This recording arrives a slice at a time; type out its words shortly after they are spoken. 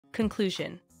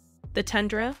Conclusion: the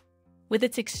tundra, with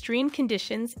its extreme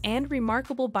conditions and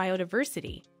remarkable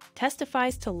biodiversity,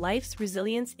 testifies to life's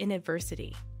resilience in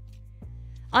adversity.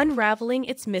 Unraveling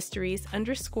its mysteries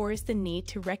underscores the need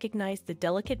to recognize the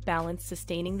delicate balance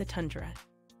sustaining the tundra.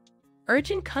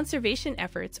 Urgent conservation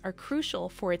efforts are crucial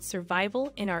for its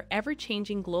survival in our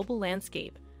ever-changing global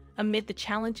landscape amid the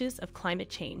challenges of climate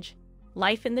change.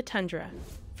 Life in the tundra,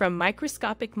 from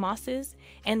microscopic mosses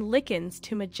and lichens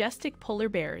to majestic polar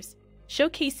bears,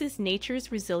 showcases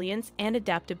nature's resilience and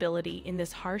adaptability in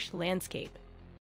this harsh landscape.